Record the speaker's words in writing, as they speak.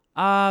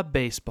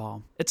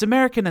Baseball. It's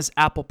American as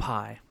apple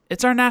pie.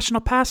 It's our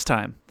national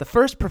pastime. The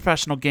first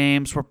professional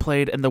games were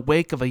played in the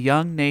wake of a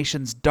young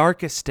nation's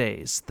darkest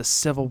days, the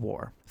Civil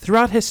War.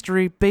 Throughout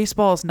history,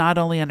 baseball has not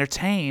only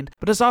entertained,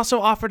 but has also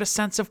offered a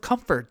sense of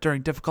comfort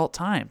during difficult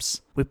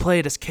times. We play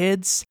it as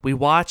kids, we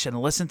watch and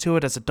listen to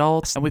it as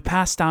adults, and we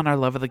pass down our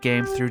love of the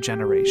game through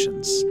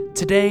generations.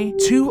 Today,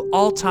 two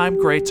all-time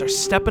greats are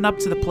stepping up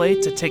to the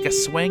plate to take a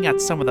swing at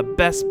some of the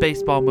best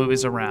baseball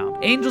movies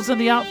around. Angels in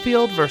the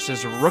Outfield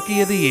versus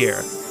Rookie of the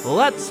Year.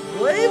 Let's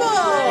play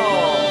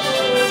ball!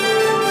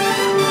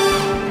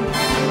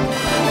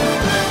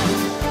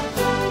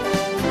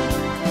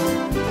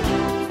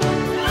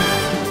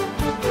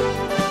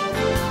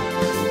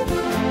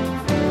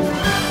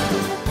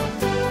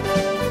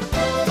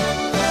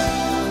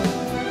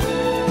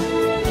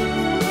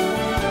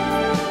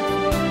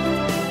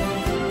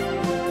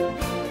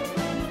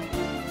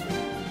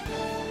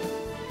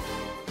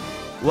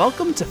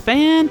 Welcome to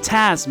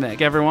Fantasmic,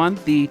 everyone,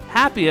 the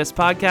happiest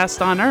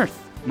podcast on earth.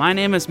 My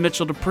name is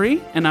Mitchell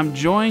Dupree, and I'm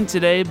joined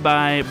today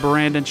by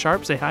Brandon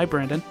Sharp. Say hi,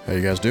 Brandon. How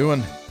you guys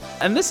doing?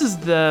 And this is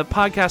the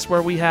podcast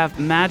where we have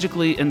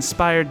magically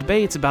inspired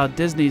debates about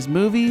Disney's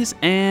movies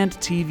and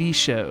TV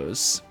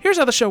shows. Here's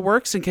how the show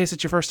works, in case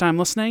it's your first time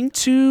listening.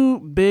 Two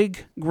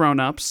big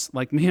grown-ups,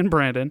 like me and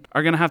Brandon,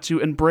 are going to have to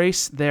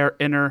embrace their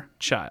inner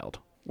child.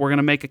 We're going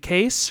to make a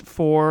case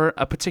for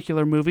a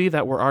particular movie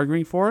that we're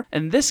arguing for.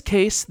 In this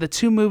case, the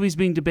two movies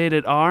being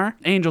debated are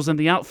Angels in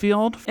the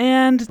Outfield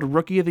and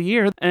Rookie of the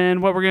Year.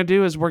 And what we're going to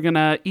do is we're going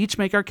to each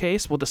make our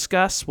case. We'll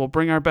discuss. We'll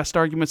bring our best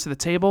arguments to the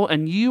table.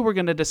 And you are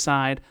going to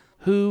decide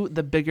who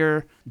the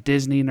bigger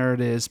Disney nerd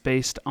is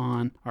based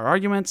on our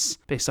arguments,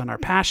 based on our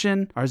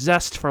passion, our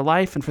zest for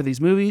life and for these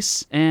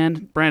movies.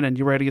 And Brandon,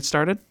 you ready to get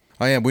started?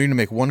 I am. We need to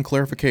make one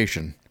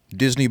clarification.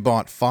 Disney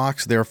bought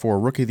Fox, therefore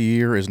Rookie of the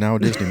Year is now a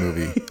Disney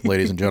movie,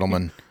 ladies and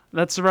gentlemen.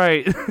 That's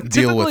right.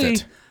 Deal with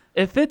it.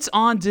 If it's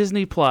on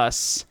Disney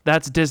Plus,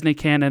 that's Disney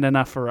canon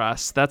enough for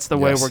us. That's the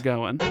way we're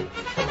going.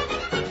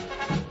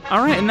 All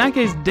right, in that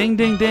case, ding,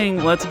 ding,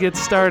 ding, let's get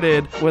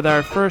started with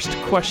our first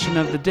question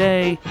of the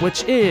day,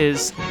 which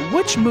is,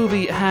 which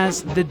movie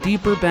has the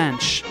deeper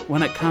bench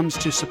when it comes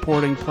to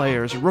supporting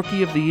players,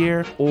 Rookie of the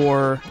Year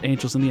or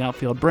Angels in the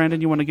Outfield?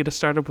 Brandon, you want to get us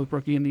started with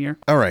Rookie in the Year?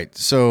 All right,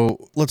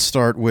 so let's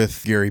start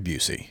with Gary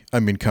Busey. I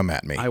mean, come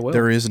at me. I will.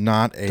 There is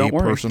not a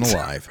person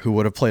alive who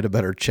would have played a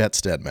better Chet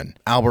Steadman.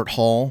 Albert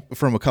Hall,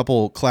 from a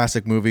couple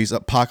classic movies,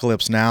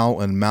 Apocalypse Now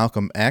and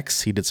Malcolm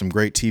X. He did some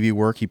great TV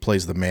work. He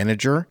plays the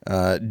manager.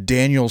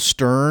 Daniel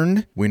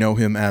Stern, we know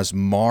him as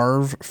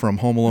Marv from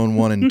Home Alone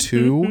 1 and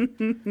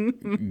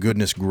 2.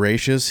 Goodness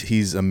gracious,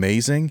 he's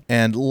amazing.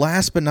 And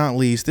last but not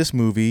least, this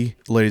movie,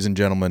 ladies and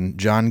gentlemen,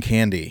 John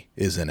Candy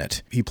is in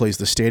it. He plays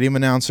the stadium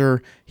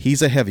announcer.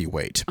 He's a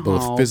heavyweight,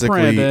 both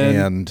physically Brandon.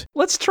 and...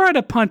 Let's try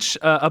to punch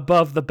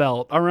above the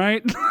belt, all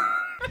right?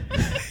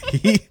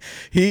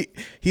 He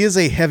is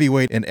a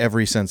heavyweight in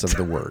every sense of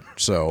the word.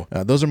 So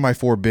those are my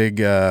four big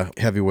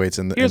heavyweights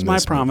in the. Here's my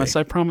this promise.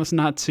 movie. I promise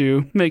not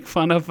to make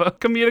fun of a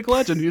comedic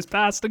legend who's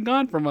passed and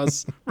gone from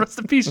us. Rest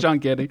in peace, John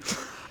Candy.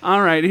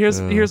 All right,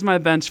 here's my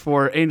bench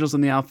for Angels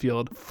in the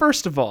Outfield.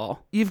 First of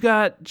all, you've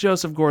got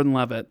Joseph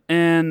Gordon-Levitt,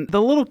 and the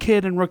little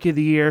kid in Rookie of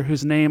the Year,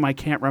 whose name I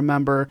can't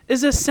remember,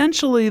 is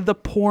essentially the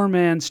poor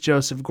man's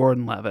Joseph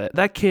Gordon-Levitt.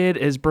 That kid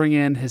is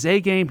bringing his A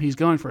game. He's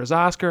going for his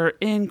Oscar.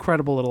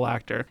 Incredible little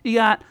actor. You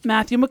got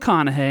Matthew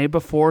McConaughey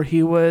before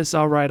he was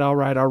all right.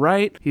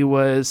 He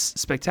was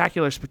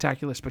spectacular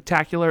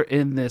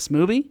in this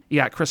movie. You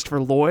got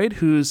Christopher Lloyd,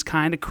 who's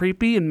kind of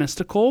creepy and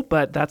mystical,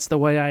 but that's the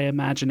way I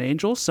imagine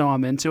angels, so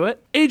I'm into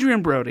it.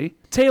 Adrian Brody,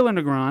 Taylor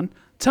Negron,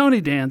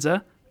 Tony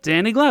Danza,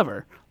 Danny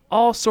Glover.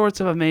 All sorts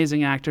of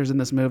amazing actors in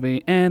this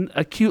movie, and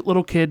a cute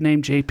little kid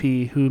named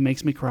JP who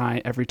makes me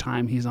cry every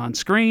time he's on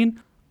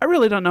screen. I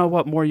really don't know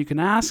what more you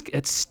can ask.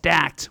 It's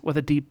stacked with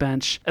a deep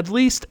bench. At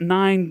least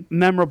 9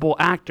 memorable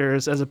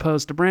actors as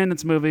opposed to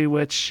Brandon's movie,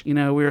 which, we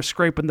were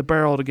scraping the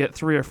barrel to get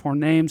 3 or 4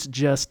 names,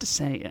 just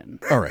saying.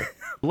 All right.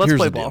 Let's Here's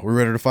play the deal. ball. We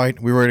ready to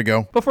fight? We ready to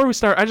go? Before we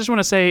start, I just want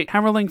to say,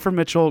 Hammerling for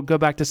Mitchell, go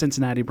back to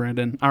Cincinnati,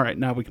 Brandon. All right,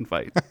 now we can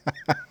fight.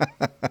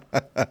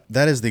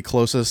 That is the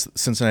closest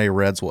Cincinnati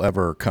Reds will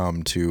ever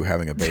come to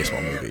having a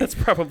baseball movie. That's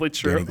probably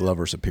true. Danny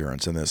Glover's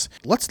appearance in this.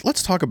 Let's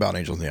talk about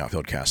Angels in the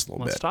Outfield cast a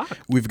little bit. Let's talk.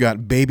 We've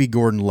got baby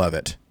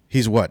Gordon-Levitt.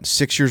 He's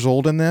 6 years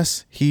old in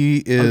this?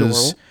 He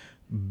is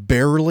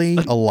barely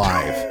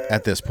alive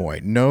at this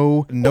point.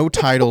 No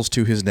titles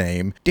to his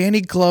name.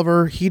 Danny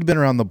Glover, he'd been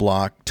around the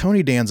block.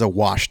 Tony Danza,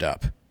 washed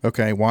up.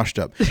 Okay, washed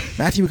up.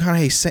 Matthew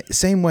McConaughey,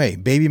 same way.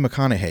 Baby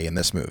McConaughey in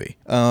this movie.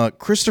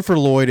 Christopher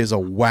Lloyd is a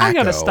wacko. I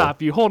gotta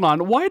stop you. Hold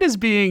on. Why does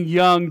being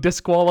young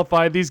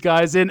disqualify these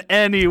guys in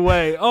any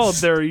way? Oh,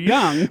 they're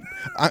young.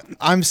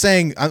 I'm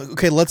saying,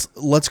 okay, let's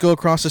go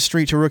across the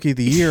street to Rookie of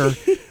the Year.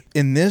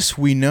 In this,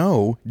 we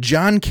know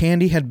John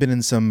Candy had been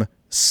in some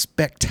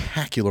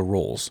spectacular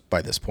roles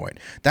by this point.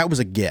 That was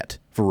a get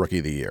for Rookie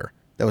of the Year.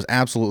 That was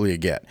absolutely a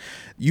get.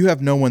 You have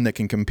no one that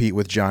can compete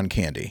with John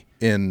Candy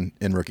in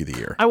Rookie of the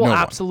Year. I will No one.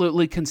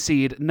 absolutely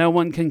concede. No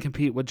one can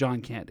compete with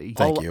John Candy.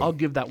 Thank you. I'll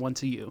give that one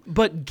to you.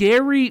 But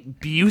Gary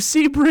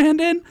Busey,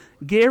 Brandon?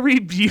 Gary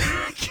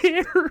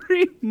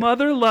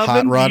mother loving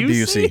Hot Rod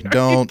Busey? Busey.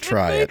 Don't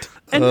try it.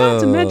 And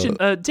not to mention,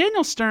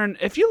 Daniel Stern,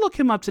 if you look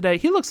him up today,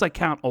 he looks like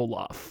Count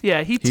Olaf.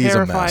 Yeah, he He's a mess.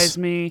 terrifies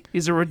me.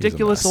 He's a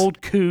ridiculous mess.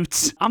 old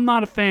coot. I'm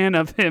not a fan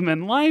of him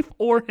in life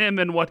or him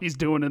in what he's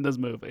doing in this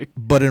movie.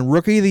 But in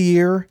Rookie of the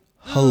Year,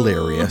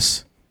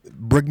 hilarious.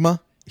 Brigma,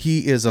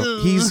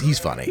 he's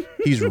funny.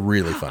 He's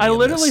really funny. I in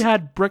literally this.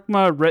 had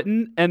Brickma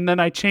written, and then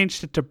I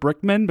changed it to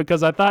Brickman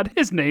because I thought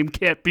his name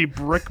can't be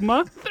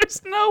Brickma.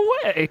 There's no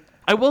way.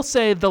 I will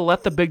say the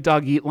 "Let the big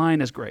dog eat"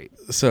 line is great.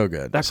 So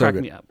good. That so cracked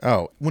good. me up.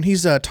 Oh, when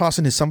he's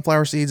tossing his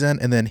sunflower seeds in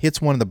and then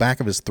hits one in the back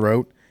of his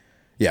throat.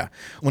 Yeah.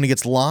 When he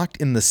gets locked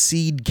in the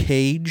seed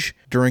cage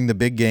during the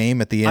big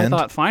game at the I end.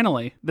 thought,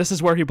 finally, this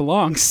is where he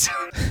belongs.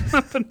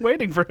 I've been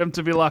waiting for him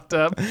to be locked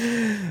up.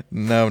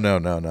 No.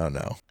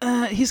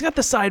 He's got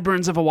the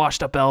sideburns of a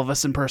washed-up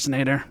Elvis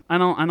impersonator. I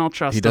don't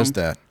trust him. He does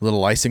that.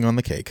 Little icing on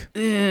the cake.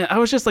 I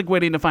was just like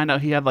waiting to find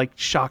out he had like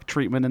shock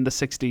treatment in the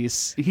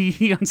 60s.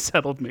 He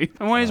unsettled me.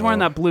 And when he's wearing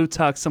that blue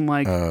tux, I'm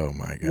like, Oh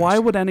my gosh. why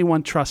would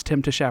anyone trust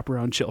him to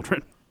chaperone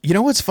children? You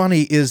know what's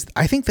funny is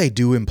I think they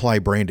do imply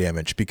brain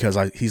damage because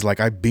he's like,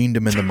 I beamed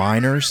him in the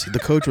minors. The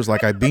coach was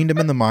like, I beamed him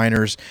in the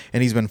minors,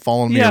 and he's been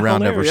following me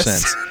around hilarious. ever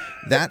since.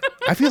 That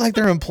I feel like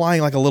they're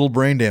implying like a little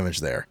brain damage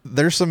there.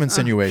 There's some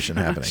insinuation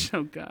happening.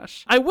 Oh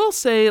gosh. I will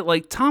say,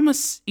 like,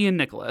 Thomas Ian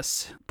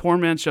Nicholas, poor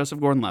man's Joseph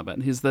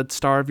Gordon-Levitt, he's the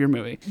star of your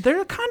movie.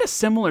 They're kind of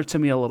similar to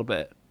me a little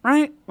bit,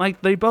 right?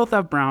 Like, they both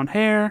have brown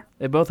hair.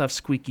 They both have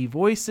squeaky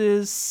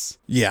voices.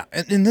 Yeah,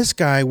 and this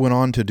guy went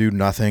on to do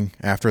nothing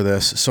after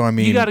this. So I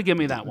mean, You got to give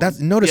me that one.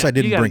 Notice Yeah, I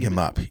didn't you gotta bring give him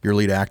me up. Your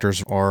lead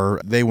actors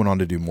they went on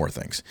to do more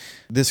things.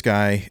 This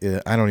guy,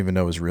 I don't even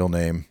know his real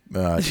name.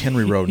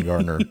 Henry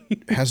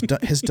Rodengartner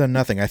has done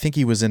nothing. I think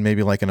he was in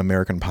maybe like an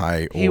American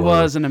Pie. He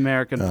was an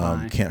American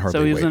Pie. Can't Hardly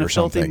So he was Wait in a or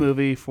filthy something.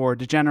 movie for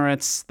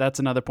degenerates. That's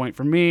another point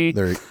for me.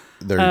 There you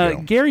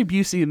go. Gary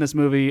Busey in this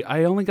movie,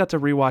 I only got to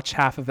rewatch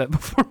half of it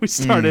before we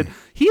started.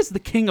 He is the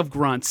king of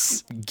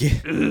grunts.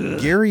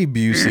 Gary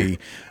Busey.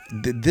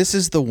 This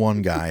is the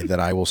one guy that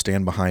I will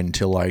stand behind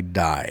till I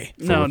die.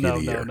 For No. Rookie of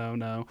the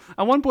Year.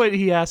 At one point,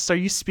 he asked, "Are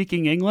you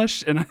speaking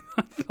English?" And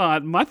I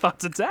thought, my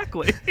thoughts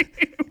exactly.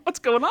 What's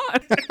going on?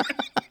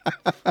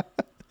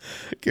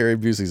 Gary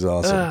Busey's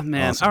awesome. Oh,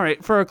 man. Awesome. All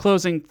right, for a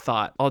closing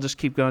thought, I'll just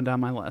keep going down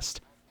my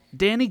list.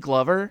 Danny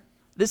Glover,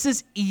 this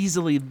is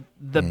easily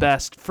the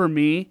best for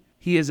me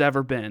he has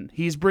ever been.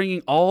 He's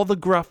bringing all the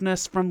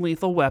gruffness from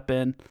Lethal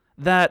Weapon.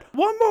 That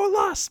 "one more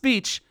lost"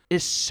 speech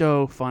is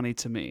so funny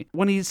to me.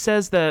 When he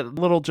says that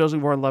little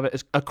Joseph Gordon-Levitt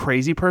is a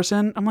crazy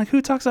person, I'm like,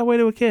 who talks that way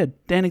to a kid?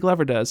 Danny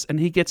Glover does, and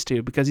he gets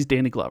to because he's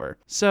Danny Glover.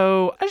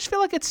 So I just feel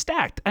like it's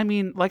stacked. I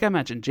mean, like I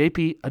mentioned,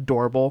 JP,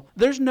 adorable.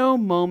 There's no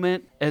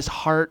moment as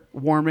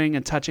heartwarming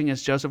and touching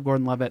as Joseph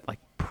Gordon-Levitt, like,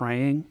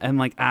 praying and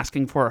like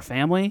asking for a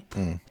family.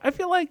 I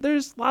feel like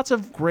there's lots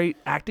of great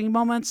acting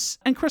moments.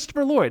 And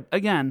Christopher Lloyd,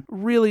 again,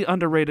 really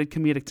underrated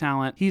comedic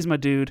talent. He's my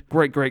dude.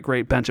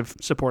 Great bench of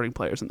supporting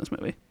players in this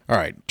movie. All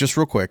right, just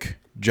real quick.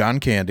 John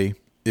Candy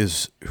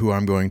is who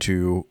I'm going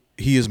to.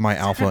 He is my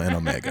alpha and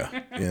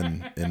omega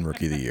in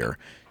Rookie of the Year.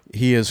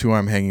 He is who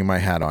I'm hanging my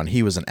hat on.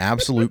 He was an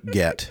absolute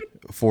get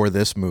for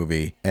this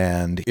movie,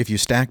 and if you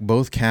stack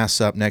both casts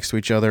up next to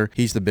each other,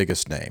 he's the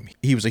biggest name.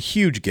 He was a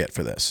huge get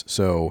for this,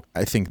 so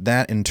I think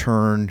that in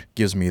turn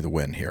gives me the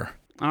win here.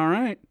 All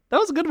right. That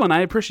was a good one. I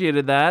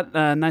appreciated that.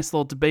 Nice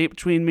little debate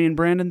between me and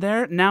Brandon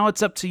there. Now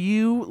it's up to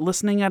you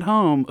listening at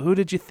home. Who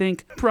did you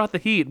think brought the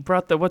heat?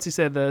 Brought the, what's he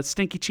said, the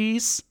stinky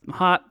cheese?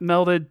 Hot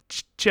melted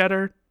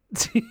cheddar?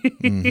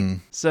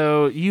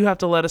 So you have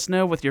to let us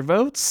know with your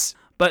votes.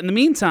 But in the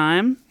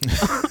meantime,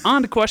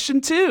 on to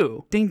question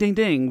 2. Ding, ding,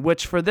 ding.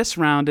 Which for this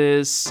round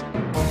is...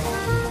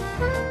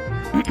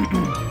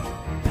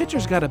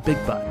 Pitcher's Got a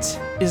Big Butt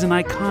is an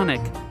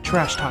iconic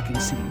trash-talking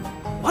scene.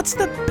 What's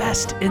the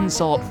best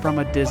insult from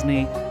a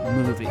Disney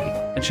movie?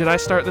 And should I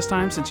start this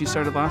time since you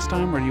started last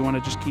time, or do you want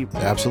to just keep...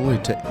 Absolutely.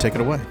 Take it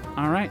away.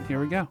 All right,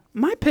 here we go.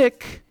 My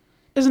pick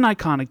is an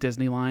iconic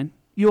Disney line.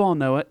 You all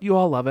know it. You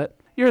all love it.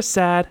 You're a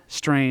sad,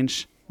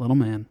 strange little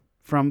man.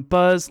 From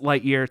Buzz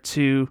Lightyear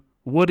to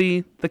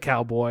Woody the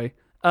Cowboy.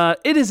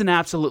 It is an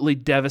absolutely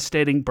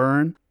devastating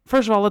burn.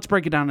 First of all, let's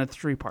break it down into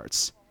 3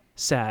 parts.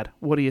 Sad.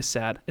 Woody is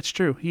sad. It's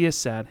true. He is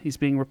sad. He's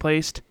being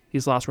replaced.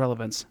 He's lost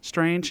relevance.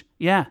 Strange?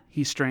 Yeah,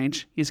 he's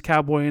strange. He's a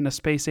cowboy in a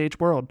space-age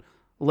world.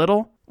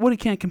 Little? Woody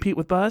can't compete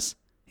with Buzz.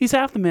 He's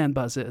half the man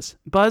Buzz is.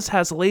 Buzz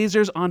has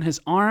lasers on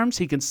his arms.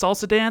 He can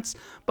salsa dance.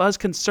 Buzz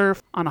can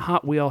surf on a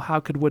Hot Wheel.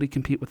 How could Woody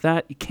compete with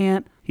that? You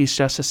can't. He's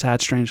just a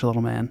sad, strange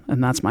little man.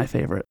 And that's my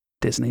favorite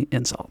Disney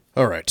insult.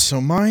 All right,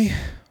 so my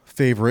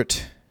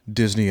favorite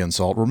Disney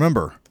insult,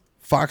 remember,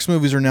 Fox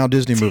movies are now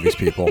Disney movies,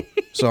 people.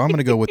 So I'm going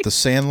to go with The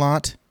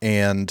Sandlot,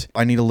 and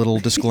I need a little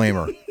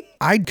disclaimer.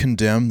 I'd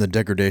condemn the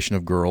degradation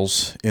of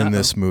girls in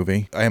this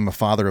movie. I am a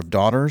father of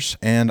daughters,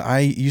 and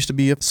I used to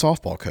be a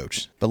softball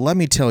coach. But let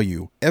me tell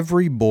you,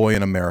 every boy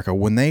in America,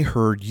 when they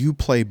heard you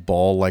play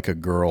ball like a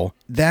girl,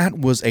 that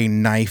was a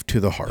knife to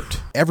the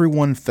heart.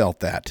 Everyone felt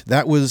that.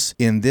 That was,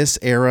 in this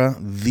era,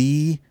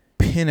 the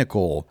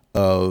pinnacle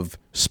of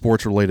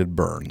sports-related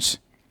burns.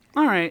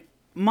 All right.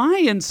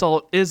 My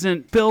insult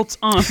isn't built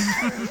on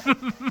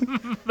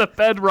the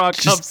bedrock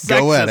of Just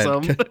go at it.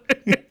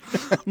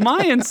 sexism. My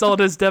insult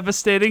is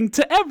devastating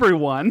to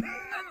everyone.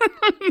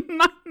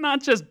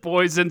 not just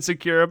boys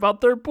insecure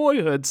about their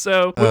boyhood.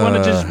 So we want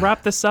to just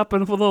wrap this up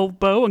in a little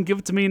bow and give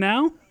it to me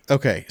now?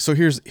 Okay, so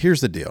here's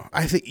the deal.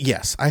 I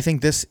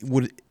think this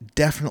would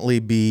definitely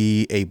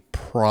be a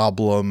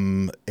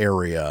problem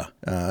area.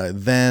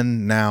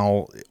 Then,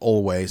 now,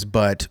 always,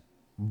 but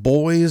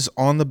boys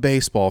on the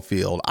baseball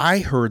field, I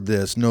heard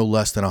this no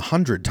less than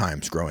 100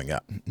 times growing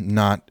up.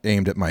 Not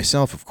aimed at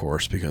myself, of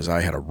course, because I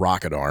had a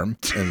rocket arm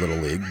in Little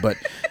League,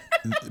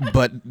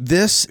 but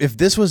this, if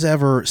this was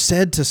ever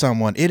said to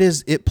someone,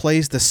 it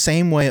plays the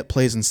same way it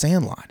plays in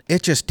Sandlot.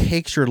 It just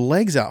takes your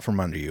legs out from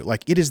under you.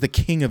 Like, it is the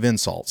king of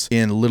insults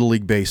in Little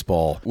League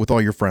baseball with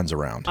all your friends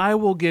around. I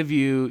will give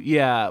you,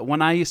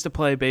 when I used to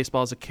play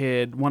baseball as a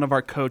kid, one of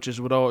our coaches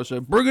would always say,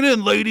 "Bring it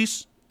in,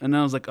 ladies." And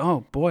I was like,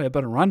 oh, boy, I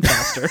better run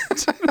faster.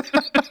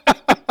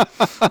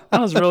 That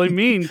was really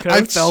mean, Coach.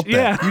 I felt that.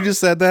 Yeah. You just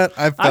said that?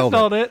 I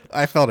felt it.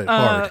 I felt it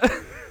hard.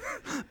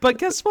 But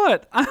guess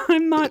what?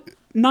 I'm not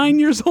 9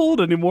 years old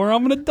anymore.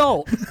 I'm an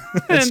adult.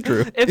 It's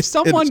true. If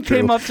someone It's true.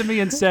 came up to me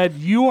and said,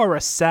 "You are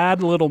a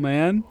sad little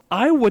man,"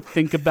 I would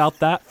think about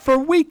that for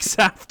weeks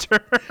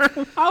after.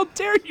 How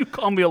dare you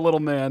call me a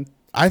little man?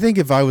 I think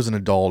if I was an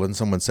adult and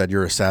someone said,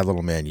 "You're a sad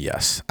little man,"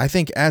 yes. I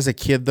think as a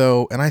kid,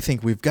 though, and I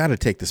think we've got to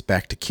take this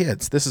back to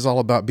kids. This is all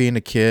about being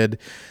a kid.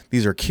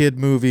 These are kid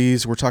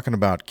movies. We're talking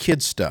about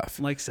kid stuff.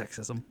 Like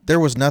sexism. There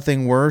was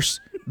nothing worse.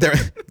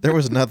 There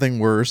was nothing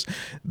worse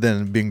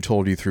than being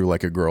told you threw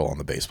like a girl on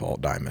the baseball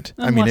diamond.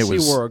 Unless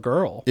you were a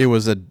girl. It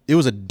was a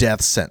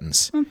death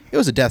sentence. It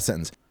was a death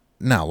sentence.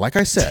 Now, like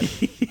I said,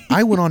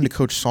 I went on to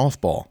coach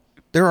softball.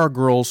 There are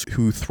girls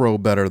who throw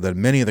better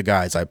than many of the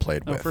guys I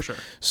played with. Oh, for sure.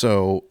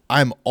 So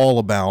I'm all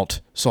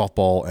about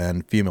softball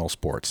and female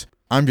sports.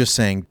 I'm just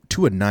saying,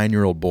 to a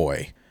 9-year-old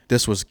boy,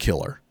 this was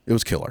killer. It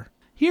was killer.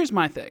 Here's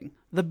my thing.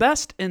 The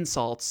best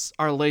insults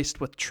are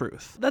laced with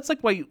truth. That's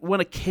like why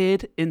when a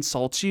kid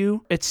insults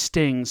you, it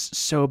stings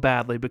so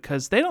badly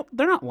because they're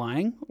not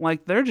lying.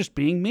 Like, they're just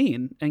being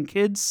mean, and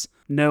kids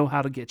know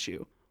how to get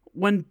you.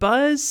 When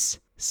Buzz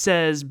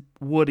says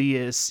Woody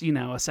is,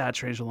 a sad,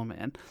 strange little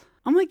man,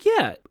 I'm like,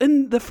 yeah,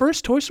 in the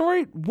first Toy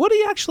Story, Woody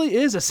actually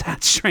is a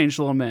sad, strange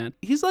little man.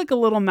 He's like a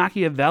little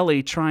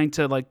Machiavelli trying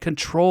to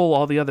control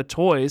all the other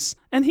toys,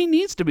 and he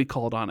needs to be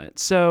called on it.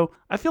 So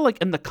I feel like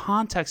in the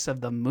context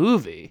of the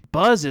movie,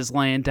 Buzz is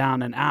laying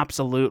down an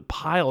absolute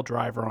pile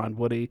driver on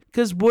Woody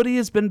because Woody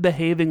has been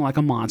behaving like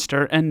a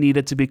monster and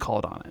needed to be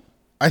called on it.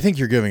 I think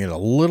you're giving it a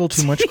little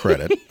too much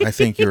credit. I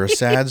think "You're a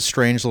sad,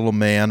 strange little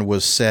man"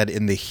 was said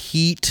in the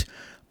heat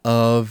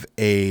of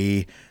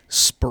a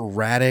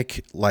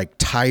sporadic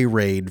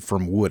tirade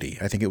from Woody.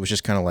 I think it was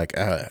just kind of like,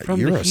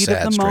 "You're a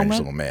sad, strange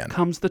little man."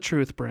 Comes the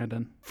truth,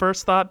 Brandon.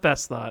 First thought,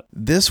 best thought.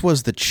 This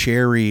was the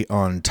cherry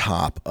on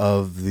top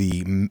of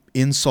the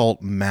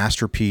insult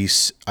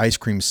masterpiece ice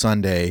cream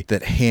sundae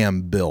that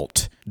Ham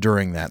built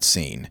during that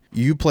scene.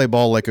 "You play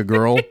ball like a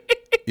girl"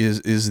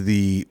 is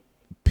the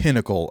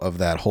pinnacle of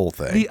that whole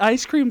thing. The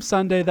ice cream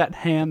sundae that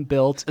Ham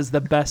built is the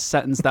best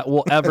sentence that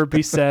will ever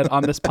be said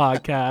on this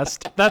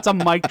podcast. That's a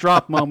mic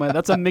drop moment.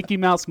 That's a Mickey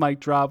Mouse mic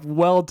drop.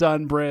 Well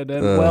done,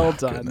 Brandon. Well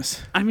done.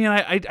 Goodness. I mean,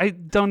 I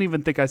don't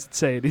even think I should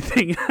say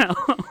anything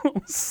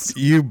else.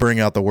 You bring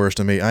out the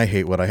worst in me. I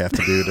hate what I have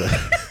to do to...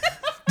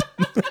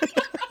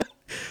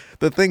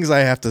 The things I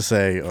have to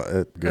say.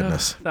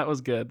 Goodness. That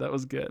was good. That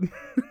was good.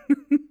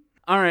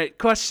 All right,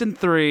 question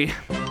 3.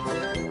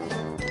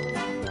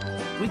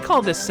 We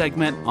call this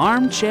segment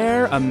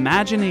Armchair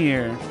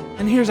Imagineer.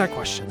 And here's our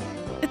question.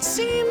 It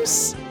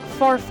seems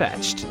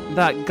far-fetched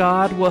that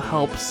God will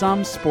help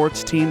some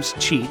sports teams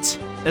cheat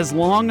as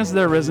long as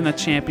there isn't a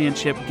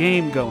championship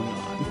game going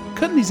on.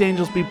 Couldn't these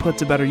angels be put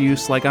to better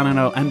use,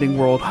 ending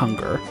world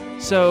hunger?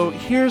 So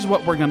here's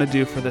what we're going to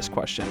do for this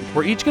question.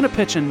 We're each going to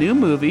pitch a new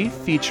movie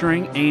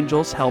featuring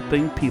angels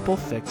helping people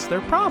fix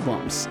their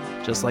problems,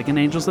 just like in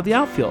Angels of the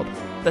Outfield.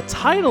 The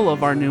title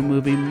of our new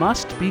movie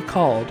must be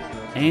called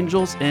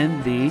Angels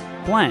in the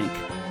Blank,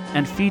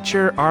 and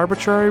feature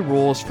arbitrary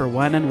rules for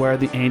when and where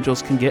the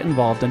angels can get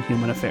involved in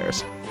human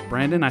affairs.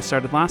 Brandon, I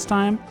started last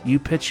time. You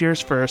pitch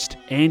yours first.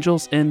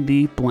 Angels in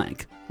the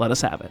Blank. Let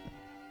us have it.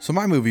 So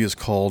my movie is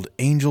called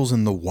Angels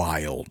in the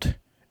Wild,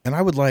 and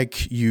I would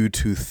like you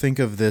to think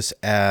of this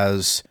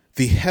as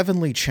the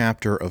heavenly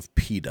chapter of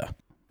PETA.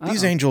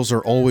 These angels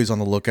are always on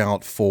the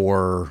lookout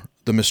for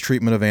the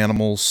mistreatment of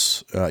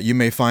animals. You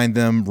may find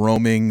them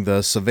roaming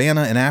the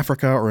savannah in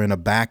Africa or in a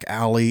back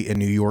alley in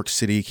New York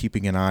City,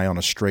 keeping an eye on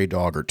a stray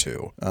dog or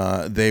two.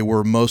 They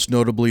were most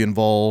notably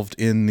involved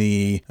in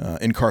the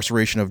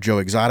incarceration of Joe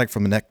Exotic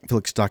from the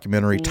Netflix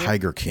documentary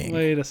Tiger King.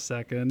 Wait a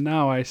second.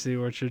 Now I see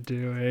what you're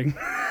doing.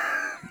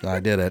 I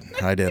did it.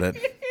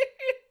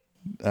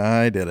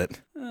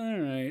 All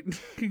right.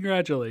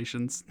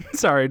 Congratulations.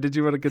 Sorry, did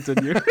you want to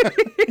continue?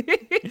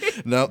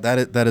 No,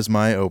 that is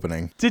my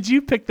opening. Did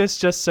you pick this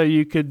just so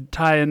you could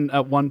tie in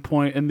At One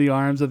Point in the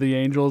Arms of the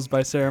Angels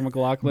by Sarah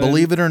McLachlan?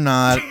 Believe it or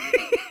not.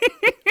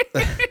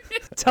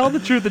 Tell the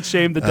truth and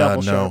shame the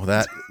devil. No,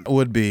 that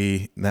would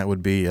be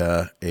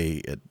a,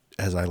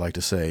 as I like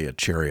to say, a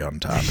cherry on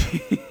top.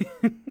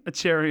 A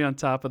cherry on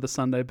top of the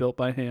sundae built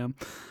by Ham.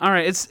 All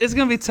right, it's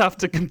going to be tough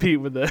to compete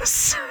with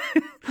this.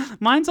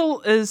 Mine's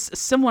is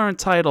similar in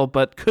title,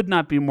 but could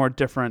not be more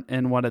different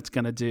in what it's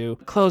going to do.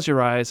 Close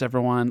your eyes,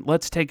 everyone.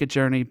 Let's take a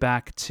journey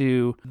back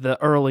to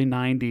the early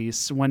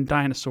 90s when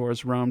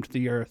dinosaurs roamed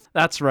the earth.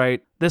 That's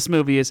right. This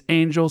movie is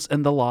Angels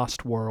in the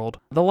Lost World.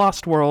 The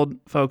Lost World,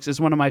 folks, is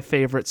one of my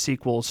favorite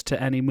sequels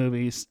to any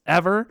movies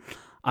ever.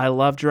 I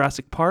love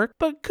Jurassic Park,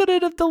 but could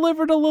it have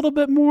delivered a little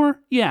bit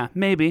more? Yeah,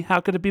 maybe. How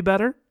could it be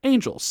better?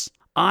 Angels.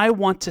 I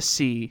want to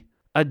see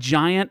a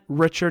giant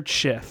Richard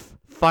Schiff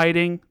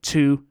fighting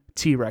two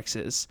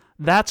T-Rexes.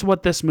 That's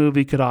what this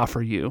movie could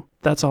offer you.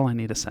 That's all I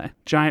need to say.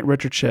 Giant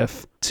Richard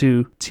Schiff,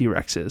 two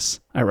T-Rexes.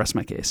 I rest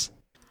my case.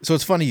 So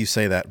it's funny you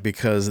say that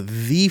because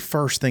the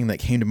first thing that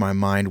came to my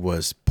mind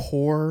was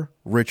poor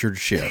Richard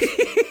Schiff.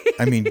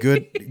 I mean,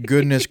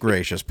 goodness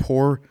gracious,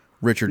 poor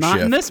Richard Not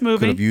Schiff in this movie.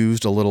 could have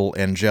used a little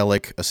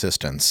angelic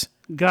assistance.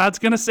 God's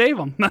going to save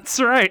him. That's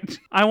right.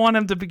 I want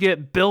him to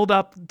get built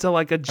up to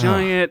like a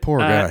giant poor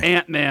guy.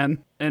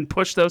 Ant-Man and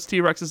push those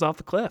T-Rexes off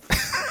the cliff.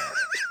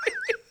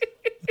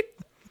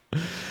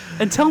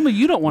 And tell me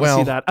you don't want to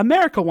see that.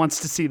 America wants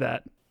to see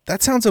that.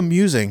 That sounds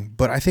amusing,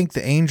 but I think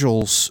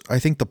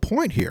the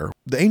point here,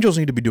 the angels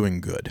need to be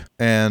doing good.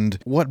 And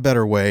what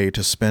better way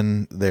to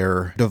spend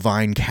their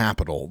divine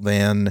capital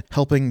than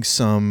helping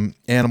some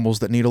animals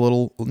that need a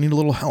little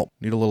help,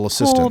 need a little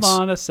assistance. Hold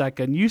on a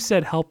second. You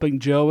said helping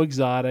Joe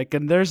Exotic,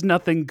 and there's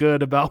nothing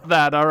good about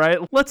that, all right?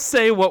 Let's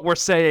say what we're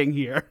saying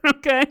here,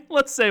 okay?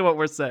 Let's say what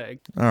we're saying.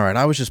 All right,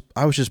 I was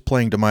just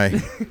playing to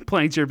my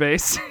playing to your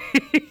base.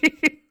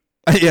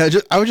 Yeah,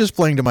 I was just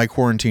playing to my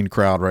quarantined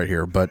crowd right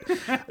here, but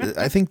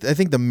I think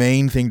the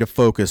main thing to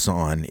focus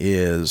on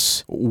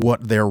is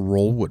what their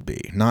role would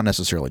be, not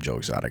necessarily Joe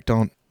Exotic.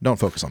 Don't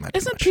focus on that.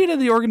 Isn't PETA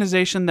the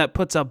organization that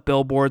puts up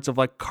billboards of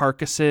like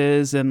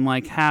carcasses and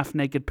like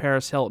half-naked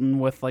Paris Hilton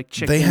with like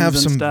chickens and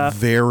stuff? They have some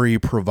very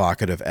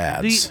provocative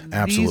ads.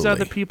 Absolutely. These are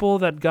the people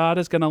that God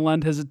is going to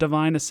lend his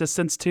divine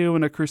assistance to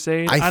in a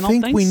crusade? I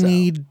don't think we so.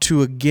 need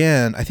to,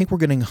 again, I think we're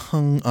getting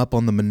hung up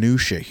on the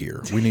minutia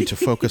here. We need to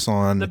focus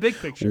on the big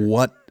picture.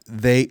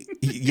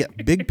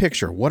 Big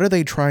picture. What are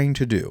they trying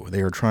to do?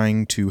 They are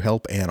trying to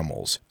help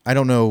animals. I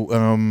don't know.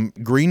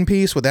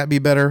 Greenpeace, would that be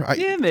better?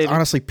 Yeah, maybe.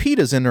 Honestly,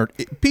 PETA's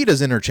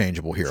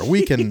interchangeable here.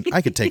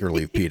 I could take or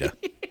leave PETA.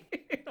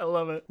 I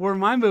love it. Where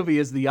my movie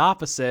is the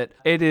opposite.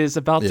 It is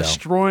about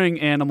destroying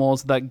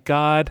animals that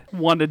God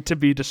wanted to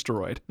be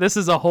destroyed. This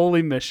is a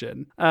holy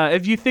mission.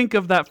 If you think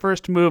of that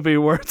first movie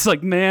where it's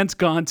like man's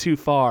gone too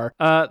far,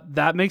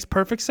 that makes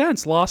perfect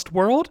sense. Lost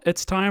World,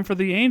 it's time for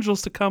the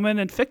angels to come in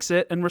and fix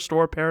it and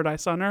restore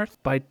paradise on earth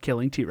by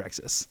killing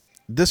T-Rexes.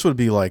 This would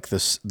be like the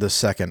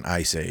second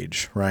ice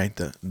age, right?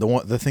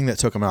 The thing that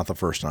took them out the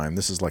first time.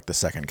 This is like the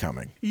second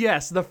coming.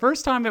 Yes, the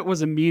first time it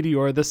was a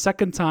meteor. The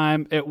second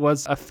time it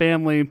was a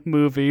family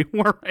movie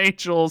where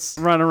angels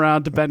run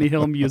around to Benny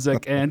Hill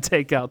music and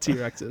take out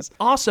T-Rexes.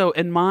 Also,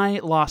 in my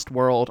Lost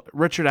World,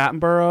 Richard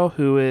Attenborough,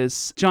 who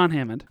is John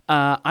Hammond,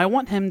 I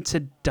want him to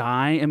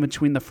die in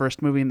between the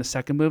first movie and the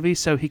second movie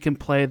so he can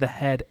play the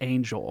head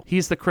angel.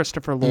 He's the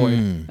Christopher Lloyd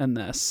in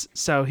this.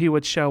 So he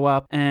would show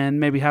up and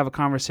maybe have a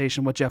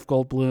conversation with Jeff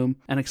Goldblum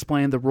and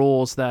explain the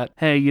rules that,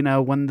 hey,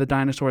 when the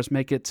dinosaurs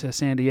make it to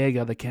San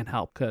Diego, they can't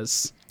help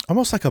because...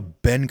 Almost like a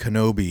Ben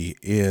Kenobi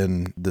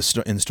in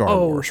Star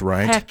Wars,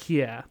 right? Heck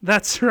yeah.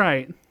 That's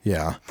right.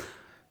 Yeah.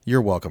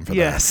 You're welcome for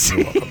yes. that.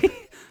 You're welcome.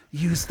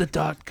 Use the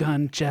dot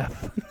gun,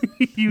 Jeff.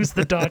 Use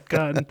the dot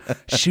gun.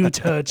 Shoot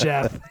her,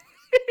 Jeff.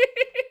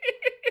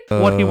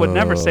 What he would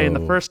never say in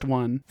the first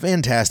one.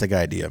 Fantastic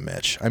idea,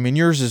 Mitch. I mean,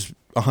 yours is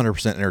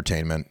 100%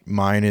 entertainment.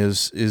 Mine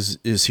is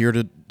here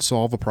to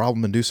solve a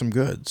problem and do some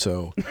good.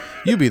 So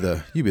you be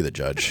the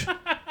judge.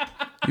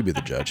 You be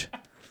the judge.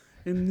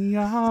 In the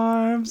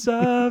arms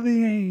of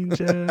the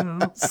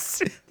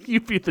angels. You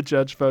beat the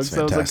judge, folks.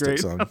 That was a great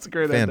song. That's a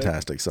great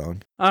fantastic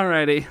song.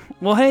 Alrighty.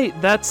 Well, hey,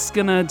 that's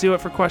going to do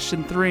it for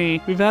question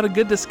 3. We've had a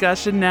good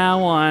discussion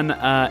now on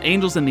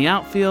Angels in the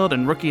Outfield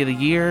and Rookie of the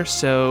Year.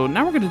 So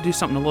now we're going to do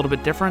something a little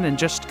bit different and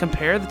just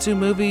compare the two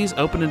movies,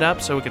 open it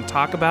up so we can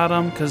talk about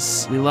them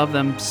because we love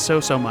them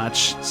so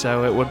much.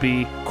 So it would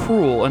be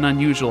cruel and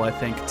unusual, I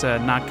think, to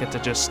not get to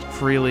just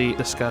freely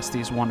discuss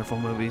these wonderful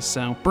movies.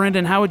 So,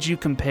 Brandon, how would you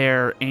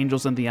compare Angels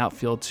Angels in the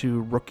Outfield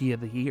to Rookie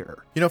of the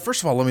Year?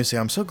 First of all, let me say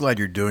I'm so glad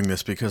you're doing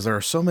this because there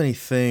are so many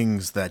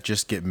things that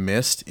just get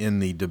missed in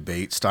the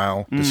debate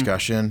style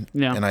discussion.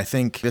 Yeah. And I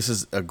think this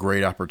is a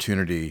great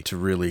opportunity to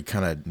really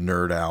kind of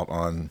nerd out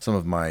on some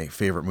of my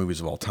favorite movies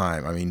of all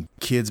time. I mean,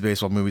 kids'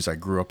 baseball movies, I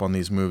grew up on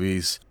these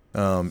movies.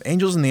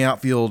 Angels in the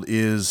Outfield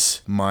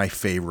is my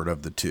favorite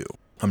of the two.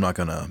 I'm not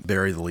going to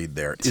bury the lead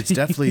there. It's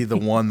definitely the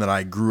one that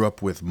I grew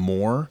up with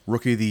more.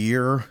 Rookie of the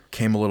Year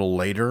came a little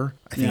later.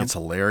 I think it's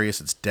hilarious.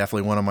 It's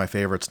definitely one of my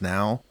favorites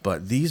now.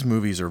 But these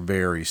movies are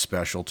very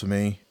special to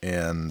me.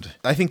 And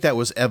I think that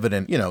was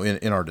evident,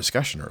 in our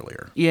discussion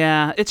earlier.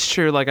 Yeah, it's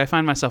true. Like, I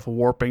find myself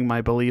warping my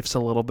beliefs a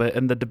little bit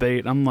in the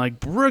debate. I'm like,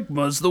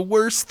 Brigma's the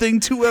worst thing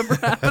to ever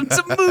happen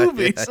to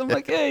movies. I'm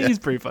like, hey, he's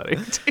pretty funny.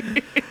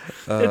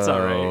 It's all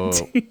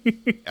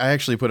right. I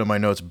actually put in my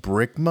notes,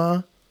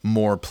 Brigma,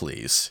 more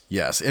please.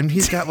 Yes. And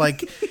he's got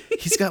like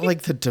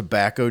the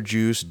tobacco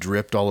juice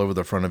dripped all over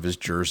the front of his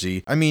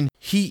jersey. I mean,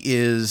 he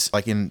is,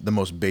 like, in the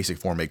most basic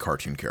form, a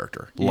cartoon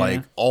character. Yeah.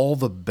 Like, all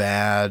the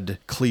bad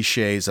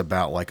cliches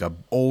about, like, a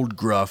old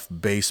gruff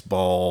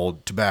baseball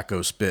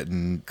tobacco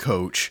spitting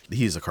coach,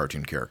 he's a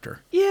cartoon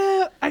character.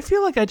 Yeah, I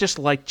feel like I just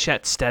like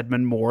Chet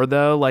Steadman more,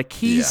 though. Like,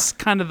 he's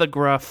kind of the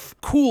gruff,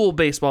 cool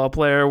baseball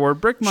player, where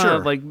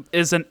Brigma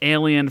is an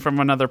alien from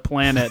another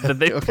planet that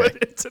they put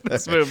into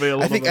this movie a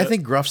little bit. I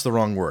think gruff's the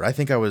wrong word. I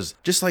think I was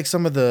just like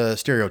some of the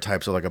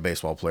stereotypes of like a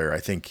baseball player. I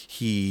think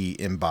he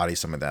embodies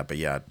some of that. But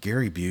yeah,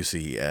 Gary Busey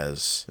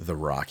as the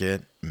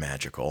Rocket,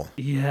 magical.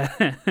 Yeah.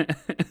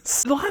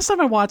 The last time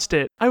I watched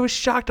it, I was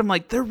shocked. I'm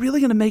like, they're really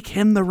going to make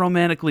him the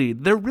romantic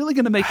lead. They're really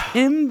going to make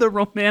him the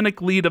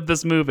romantic lead of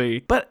this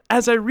movie. But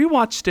as I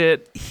rewatched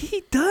it,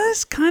 he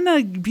does kind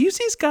of,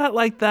 Busey's got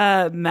like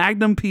that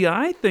Magnum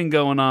PI thing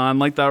going on,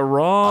 like that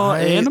raw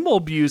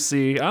animal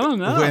Busey. I don't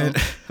know.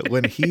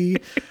 When he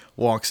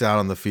walks out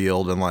on the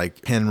field and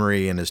like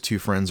Henry and his two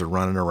friends are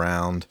running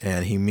around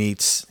and he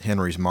meets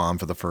Henry's mom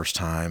for the first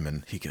time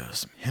and he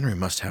goes, Henry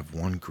must have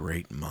one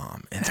great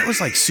mom. And that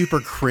was like super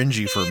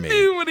cringy for me. He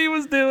knew what he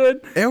was doing.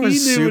 He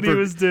knew what he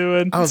was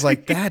doing. I was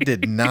like, that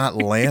did not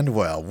land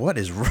well. What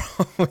is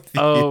wrong with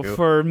you? Oh,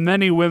 for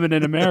many women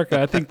in America,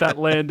 I think that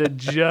landed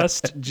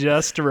just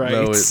right.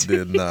 No, it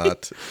did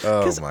not.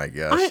 Oh my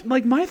gosh.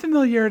 My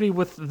familiarity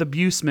with the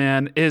Buse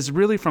man is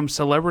really from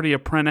Celebrity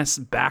Apprentice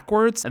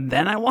backwards, and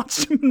then I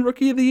watched him in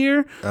Rookie of the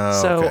Year.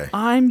 Okay.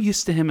 I'm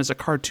used to him as a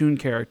cartoon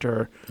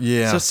character.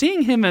 Yeah. So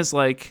seeing him as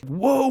like,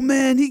 whoa,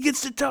 man, he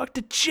gets to talk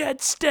to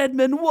Chet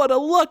Steadman. What a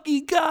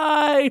lucky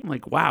guy. I'm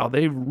like, wow,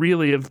 they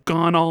really have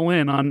gone all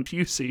in on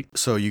Busey.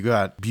 So you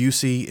got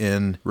Busey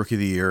in Rookie of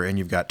the Year, and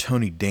you've got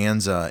Tony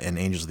Danza in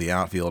Angels of the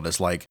Outfield. It's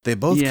like they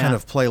both kind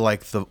of play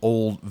like the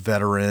old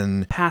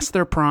veteran, past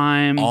their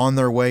prime, on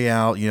their way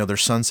out. Their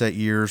sunset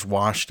years,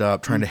 washed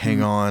up, trying to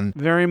hang on.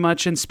 Very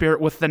much in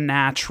spirit with The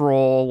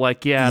Natural,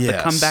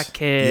 the comeback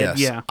kid. Yes.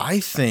 Yeah. I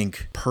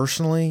think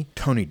personally,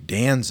 Tony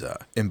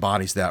Danza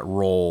embodies that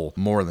role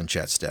more than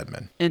Chet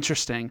Steadman.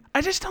 Interesting.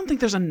 I just don't think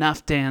there's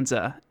enough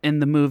Danza in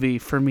the movie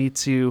for me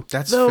to.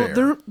 That's fair.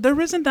 Though there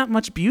isn't that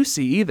much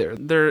Busey either.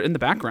 They're in the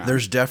background.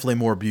 There's definitely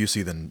more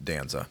Busey than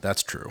Danza.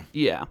 That's true.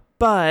 Yeah.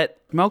 But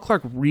Mel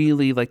Clark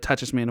really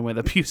touches me in a way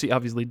that Busey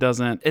obviously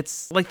doesn't.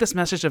 It's like this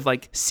message of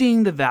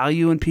seeing the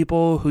value in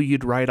people who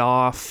you'd write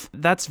off.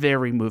 That's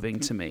very moving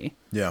to me.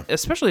 Yeah.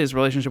 Especially his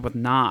relationship with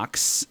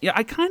Knox. Yeah,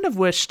 I kind of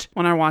wished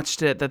when I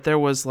watched it that there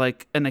was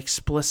an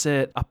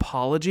explicit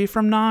apology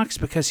from Knox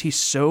because he's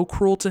so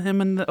cruel to him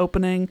in the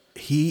opening.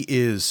 He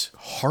is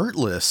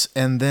heartless.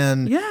 And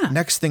then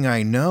next thing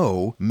I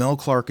know, Mel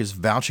Clark is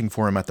vouching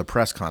for him at the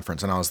press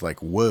conference. And I was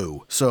like,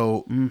 whoa.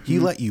 So he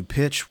let you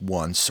pitch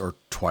once or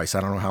twice.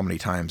 I don't know how many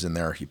times in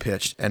there he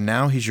pitched. And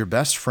now he's your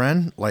best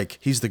friend? Like,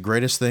 he's the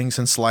greatest thing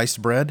since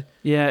sliced bread?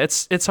 Yeah,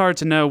 it's hard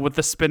to know with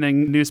the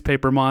spinning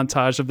newspaper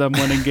montage of them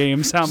winning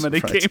games how many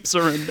games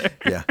are in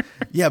there.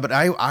 Yeah, but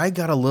I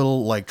got a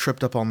little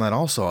tripped up on that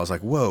also. I was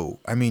like, whoa.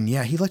 I mean,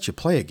 yeah, he let you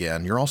play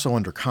again. You're also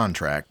under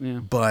contract. Yeah.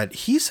 But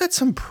he said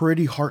some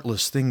pretty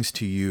heartless things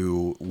to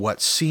you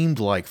what seemed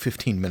like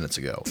 15 minutes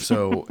ago.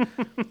 So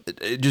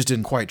it just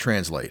didn't quite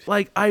translate.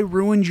 I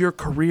ruined your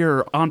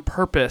career on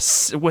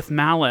purpose with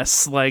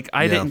malice.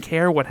 I didn't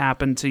care what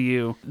happened to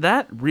you.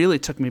 That really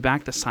took me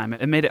back this time.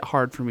 It made it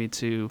hard for me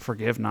to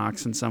forgive Knox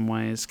in some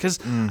ways because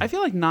I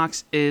feel like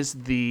Knox is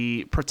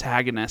the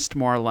protagonist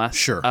more or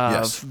less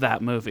of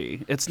that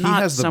movie. It's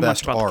not so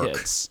much about the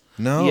kids.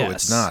 No,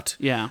 it's not.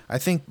 Yeah. I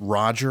think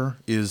Roger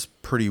is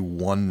pretty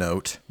one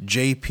note.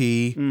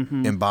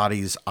 JP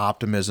embodies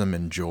optimism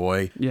and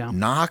joy. Yeah.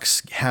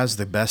 Knox has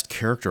the best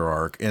character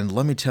arc. And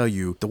let me tell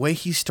you, the way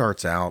he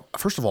starts out,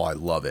 first of all, I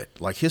love it.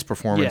 His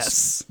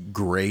performance,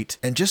 great.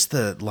 And just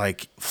the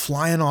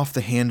flying off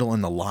the handle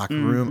in the locker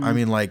room. I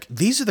mean,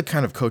 these are the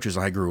kind of coaches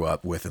I grew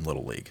up with in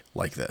Little League,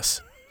 like this.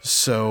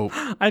 So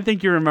I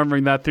think you're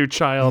remembering that through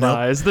child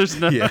eyes. There's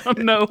no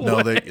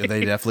way.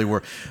 They definitely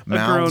were. A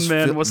grown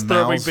man was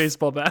throwing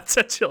baseball bats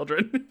at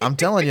children. I'm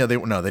telling you, they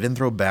didn't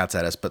throw bats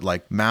at us,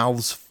 but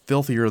mouths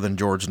filthier than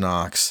George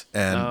Knox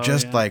and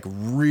like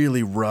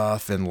really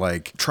rough and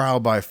like trial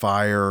by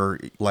fire.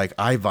 Like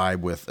I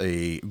vibe with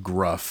a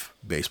gruff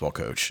baseball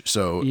coach.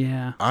 So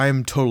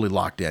I'm totally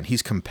locked in.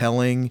 He's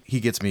compelling. He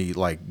gets me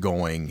like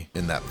going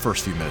in that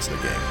first few minutes of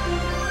the game.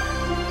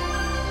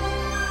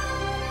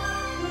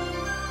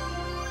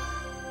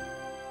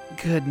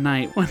 Good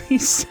night when he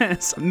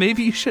says,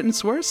 maybe you shouldn't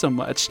swear so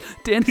much.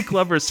 Danny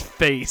Glover's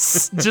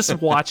face.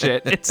 Just watch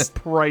it. It's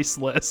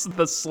priceless.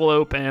 The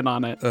slow pan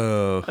on it.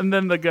 And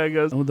then the guy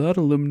goes, oh, that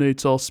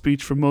eliminates all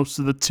speech for most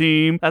of the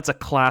team. That's a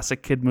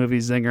classic kid movie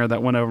zinger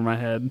that went over my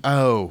head.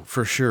 Oh,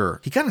 for sure.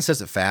 He kind of says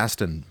it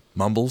fast and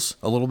mumbles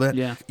a little bit.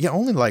 Yeah. Yeah,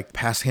 only like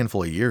past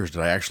handful of years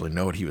did I actually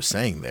know what he was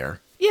saying there.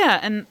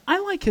 Yeah, and I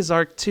like his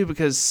arc too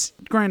because,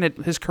 granted,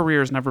 his career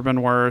has never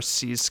been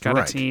worse. He's got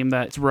a team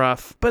that's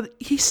rough, but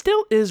he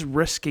still is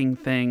risking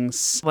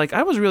things. Like,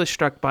 I was really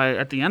struck by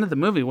at the end of the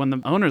movie when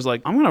the owner's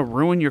like, I'm going to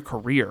ruin your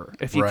career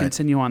if you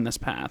continue on this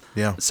path.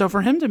 Yeah. So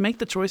for him to make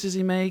the choices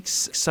he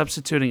makes,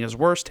 substituting his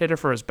worst hitter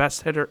for his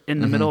best hitter in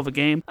the middle of a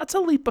game, that's a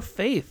leap of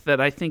faith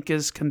that I think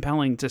is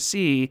compelling to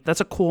see.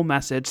 That's a cool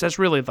message. That's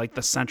really like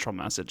the central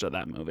message of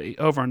that movie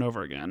over and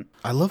over again.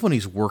 I love when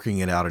he's working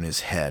it out in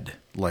his head.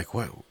 Like,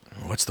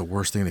 what's the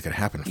worst thing that could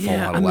happen? Fall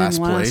out of last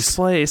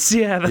place?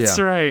 Yeah, that's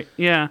right.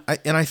 Yeah.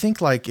 I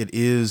think like it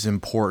is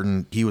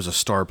important. He was a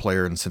star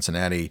player in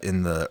Cincinnati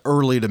in the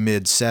early to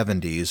mid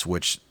 70s,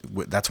 which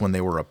that's when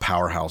they were a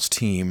powerhouse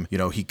team. You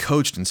know, he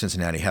coached in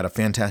Cincinnati, had a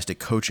fantastic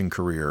coaching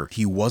career.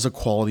 He was a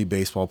quality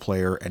baseball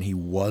player and he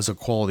was a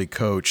quality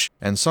coach.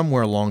 And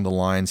somewhere along the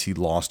lines, he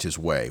lost his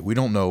way. We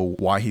don't know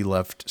why he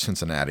left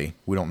Cincinnati.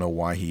 We don't know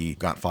why he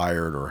got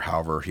fired or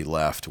however he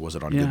left. Was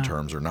it on good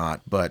terms or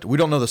not? But we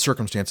don't know the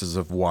circumstances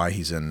of why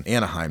he's in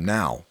Anaheim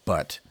now,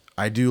 but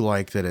I do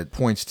like that it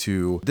points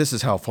to this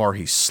is how far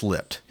he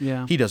slipped.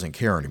 Yeah. He doesn't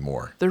care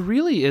anymore. There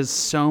really is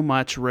so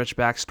much rich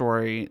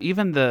backstory.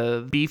 Even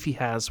the beef he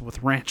has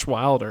with Ranch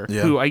Wilder,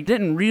 who I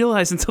didn't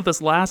realize until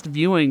this last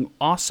viewing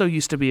also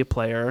used to be a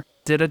player.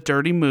 Did a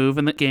dirty move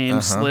in the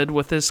game, slid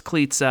with his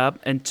cleats up,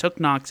 and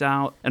took Knox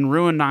out and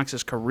ruined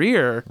Knox's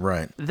career.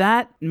 Right.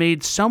 That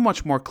made so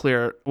much more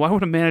clear. Why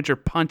would a manager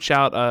punch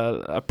out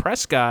a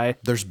press guy?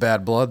 There's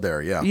bad blood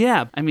there, yeah.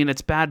 Yeah. I mean,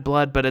 it's bad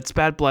blood, but it's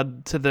bad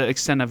blood to the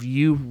extent of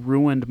you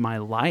ruined my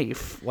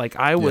life. Like,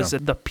 I was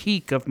at the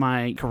peak of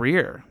my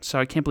career, so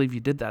I can't believe you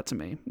did that to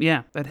me.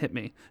 Yeah, that hit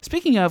me.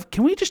 Speaking of,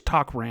 can we just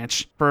talk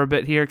Ranch for a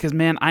bit here? Because,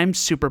 man, I'm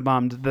super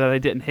bummed that I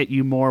didn't hit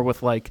you more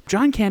with, like,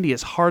 John Candy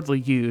is hardly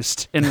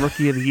used in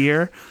Rookie of the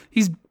Year.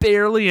 He's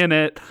barely in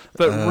it,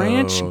 but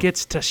Ranch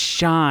gets to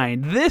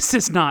shine. This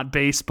is not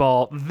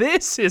baseball.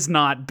 This is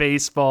not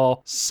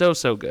baseball.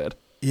 So good.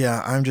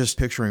 Yeah, I'm just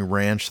picturing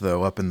Ranch,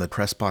 though, up in the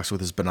press box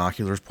with his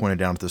binoculars pointed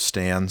down at the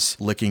stands,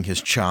 licking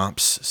his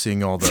chops,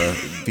 seeing all the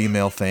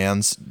female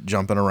fans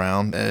jumping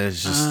around.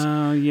 It's just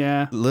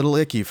a little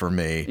icky for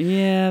me.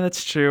 Yeah,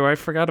 that's true. I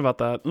forgot about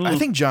that. I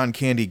think John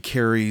Candy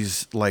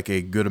carries, like,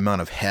 a good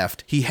amount of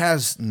heft. He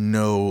has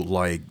no,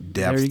 like,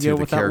 depth to the character, though. There you go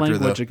with that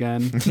language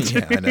again.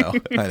 Yeah,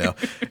 I know.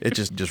 It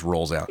just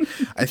rolls out.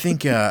 I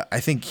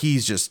think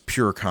he's just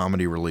pure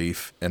comedy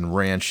relief, and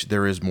Ranch,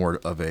 there is more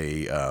of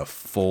a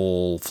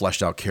full,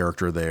 fleshed out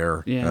character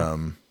there. Yeah.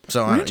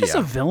 So Ranch is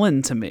a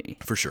villain to me.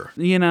 For sure.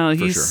 You know,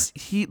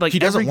 he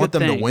doesn't want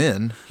them to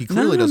win. He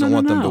clearly doesn't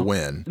want them to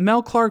win.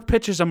 Mel Clark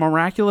pitches a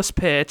miraculous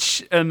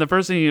pitch, and the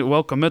first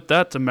thing commit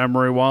that to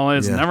memory, Wally.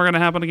 It's never going to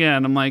happen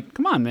again. I'm like,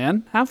 come on,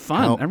 man. Have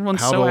fun.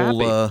 Everyone's so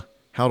happy.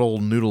 How'd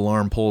old Noodle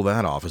Arm pull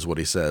that off is what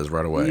he says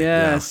right away.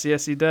 Yes,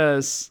 he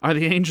does. Are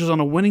the Angels on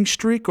a winning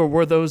streak, or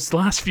were those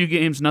last few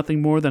games nothing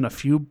more than a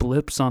few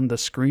blips on the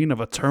screen of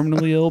a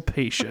terminally ill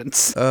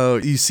patient? Oh,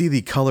 you see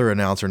the color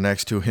announcer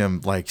next to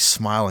him, like,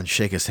 smile and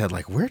shake his head,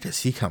 like, where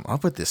does he come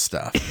up with this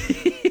stuff?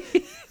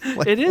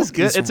 Like, it is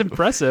good. It's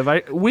impressive.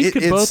 We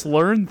could both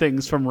learn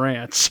things from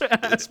Ranch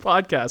as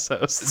podcast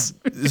hosts.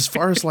 As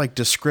far as like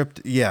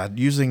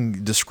using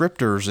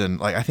descriptors, and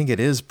like I think it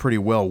is pretty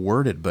well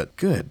worded, but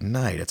good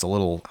night. It's a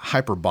little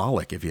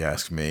hyperbolic if you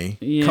ask me.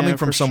 Yeah, coming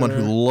from someone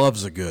who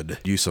loves a good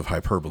use of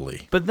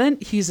hyperbole. But then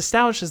he's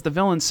established as the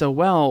villain so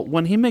well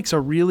when he makes a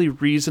really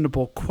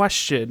reasonable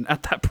question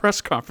at that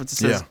press conference. It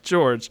says,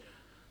 George,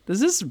 does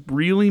this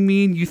really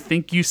mean you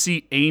think you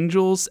see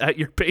angels at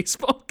your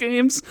baseball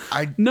games?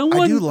 No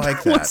one do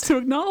like wants that. to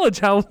acknowledge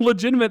how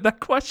legitimate that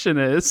question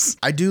is.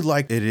 I do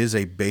like it is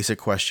a basic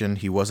question.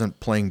 He wasn't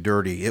playing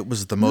dirty. It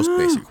was the most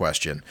basic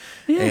question.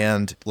 Yeah.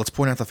 And let's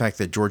point out the fact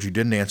that, George, you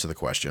didn't answer the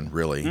question,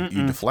 really.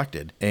 You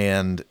deflected.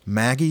 And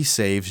Maggie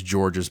saves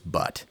George's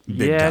butt.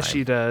 Big time.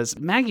 She does.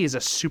 Maggie is a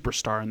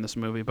superstar in this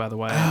movie, by the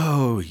way.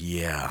 Oh,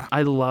 yeah.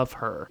 I love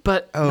her.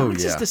 But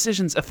Knox's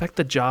decisions affect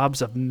the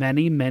jobs of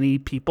many, many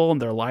people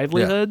and their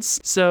livelihoods.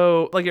 Yeah.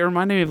 So, like, it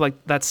reminded me of,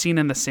 like, that scene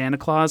in the Santa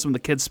Claus when the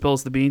kid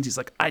spills the beans. He's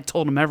like, I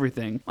told him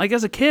everything. Like,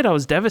 as a kid, I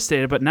was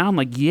devastated, but now I'm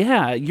like,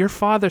 yeah, your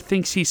father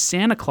thinks he's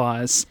Santa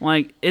Claus.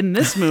 Like, in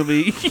this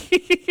movie,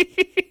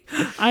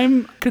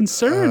 I'm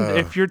concerned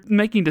if you're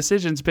making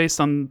decisions based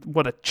on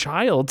what a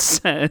child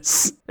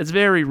says. It's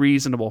very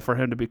reasonable for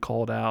him to be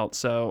called out.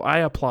 So I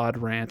applaud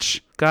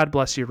Ranch. God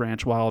bless you,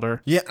 Ranch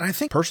Wilder. Yeah, and I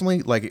think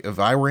personally, like if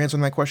I were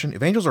answering that question,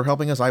 if angels are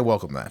helping us, I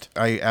welcome that.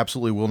 I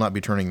absolutely will not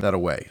be turning that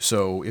away.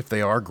 So if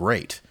they are,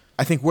 great.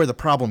 I think where the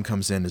problem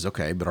comes in is,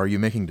 okay, but are you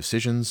making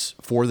decisions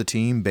for the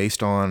team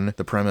based on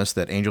the premise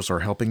that angels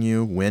are helping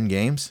you win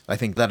games? I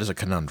think that is a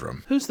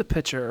conundrum. Who's the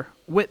pitcher?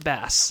 Whit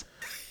Bass.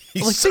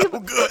 He's so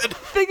good.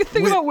 Think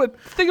about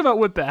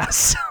Whit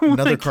Bass.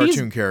 Another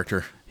cartoon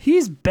character.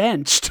 He's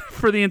benched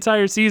for the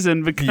entire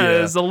season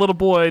because a little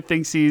boy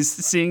thinks he's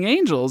seeing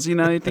angels. You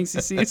know, he thinks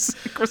he sees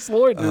Chris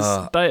Lloyd in his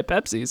Diet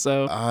Pepsi.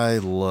 So I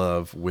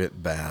love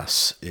Whit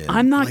Bass.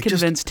 I'm not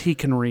convinced he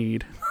can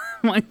read.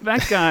 Like,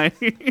 that guy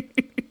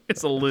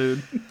is a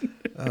lewd.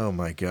 Oh,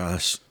 my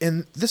gosh.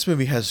 And this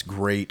movie has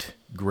great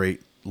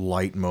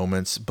light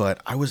moments,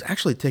 but I was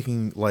actually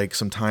taking, like,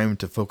 some time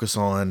to focus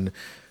on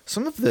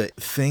some of the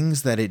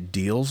things that it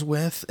deals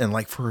with. And,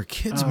 like, for a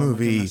kid's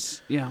movie,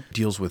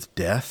 deals with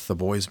death. The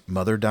boy's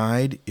mother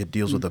died. It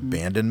deals with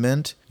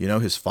abandonment. You know,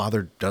 his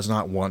father does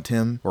not want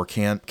him or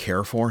can't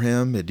care for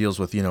him. It deals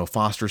with, you know,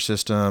 foster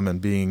system and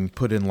being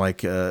put in, like,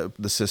 the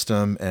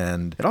system.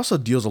 And it also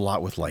deals a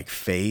lot with, like,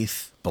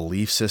 faith,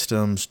 belief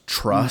systems,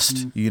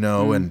 trust, you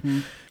know,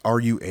 and are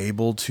you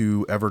able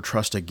to ever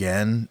trust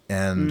again?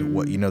 And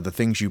what, you know, the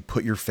things you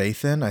put your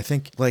faith in. I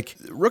think, like,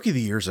 Rookie of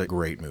the Year is a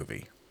great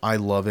movie. I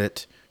love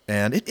it.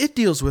 And it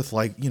deals with,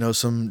 like, you know,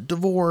 some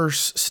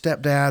divorce,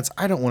 stepdads.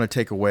 I don't want to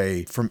take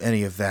away from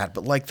any of that.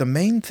 But, like, the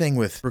main thing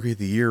with Rookie of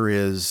the Year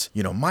is,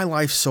 you know, my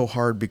life's so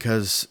hard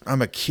because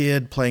I'm a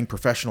kid playing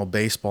professional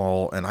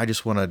baseball and I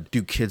just want to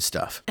do kid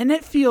stuff. And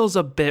it feels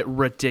a bit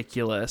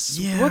ridiculous.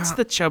 Yeah. What's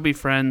the chubby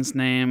friend's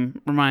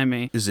name? Remind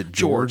me. Is it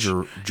George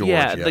or George?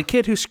 Yeah, the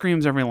kid who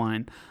screams every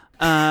line.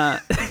 I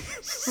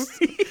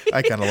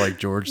kind of like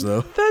George,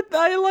 though.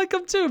 I like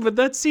him too, but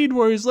that scene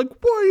where he's like,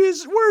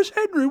 where's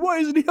Henry? Why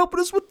isn't he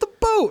helping us with the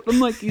boat? I'm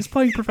like, he's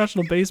playing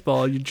professional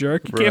baseball, you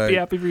jerk. You can't be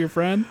happy for your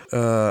friend.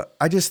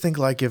 I just think,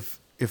 like,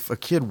 if a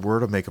kid were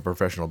to make a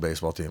professional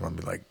baseball team, I'd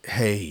be like,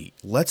 hey,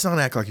 let's not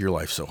act like your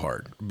life's so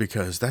hard,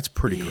 because that's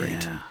pretty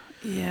great.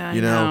 Yeah,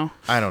 you know,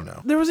 I don't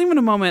know. There was even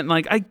a moment,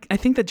 like, I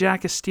think that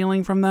Jack is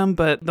stealing from them,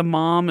 but the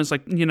mom is,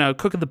 like, you know,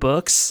 cooking the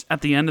books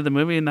at the end of the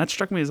movie, and that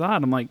struck me as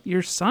odd. I'm like,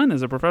 your son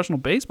is a professional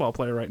baseball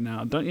player right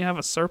now. Don't you have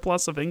a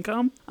surplus of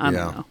income? I don't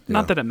know. Yeah.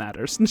 Not that it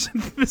matters.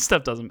 This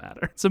stuff doesn't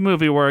matter. It's a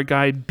movie where a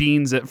guy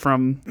beans it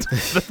from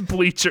the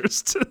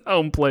bleachers to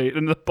home plate,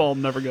 and the ball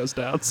never goes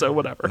down, so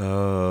whatever.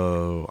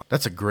 Oh,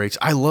 that's a great...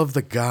 I love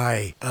the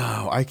guy.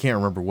 Oh, I can't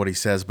remember what he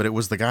says, but it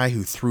was the guy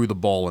who threw the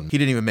ball, and he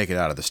didn't even make it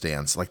out of the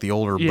stands. Like, the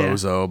older bozo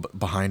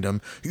behind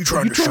him. You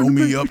trying to show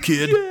me up,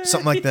 kid? Yeah.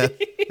 Something like that.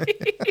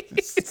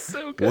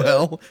 So good.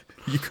 Well,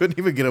 you couldn't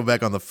even get him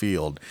back on the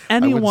field.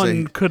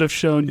 Anyone could have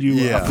shown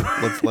you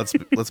up.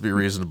 let's be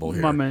reasonable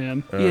here. My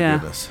man. Oh,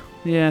 goodness.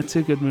 Yeah,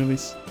 two good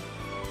movies.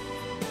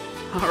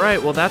 All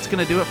right, well, that's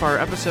going to do it for our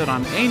episode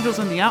on Angels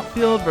in the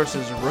Outfield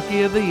versus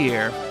Rookie of the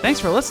Year. Thanks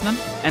for listening.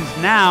 And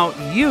now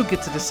you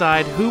get to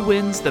decide who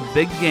wins the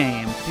big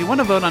game. If you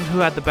want to vote on who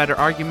had the better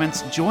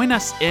arguments, join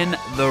us in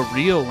The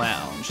Real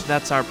Lounge.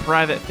 That's our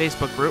private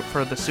Facebook group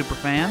for the super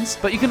fans.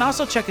 But you can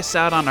also check us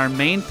out on our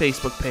main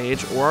Facebook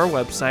page or our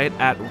website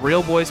at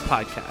Real Boys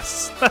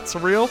Podcasts. That's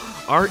Real,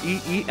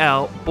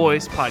 R-E-E-L,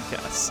 Boys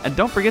Podcasts. And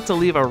don't forget to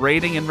leave a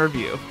rating and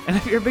review. And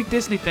if you're a big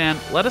Disney fan,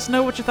 let us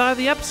know what you thought of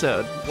the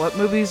episode. What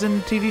movies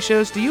and TV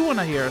shows do you want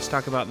to hear us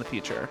talk about in the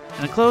future?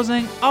 And in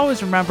closing,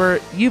 always remember,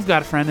 you've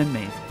got a friend in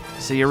me.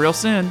 See you real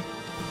soon.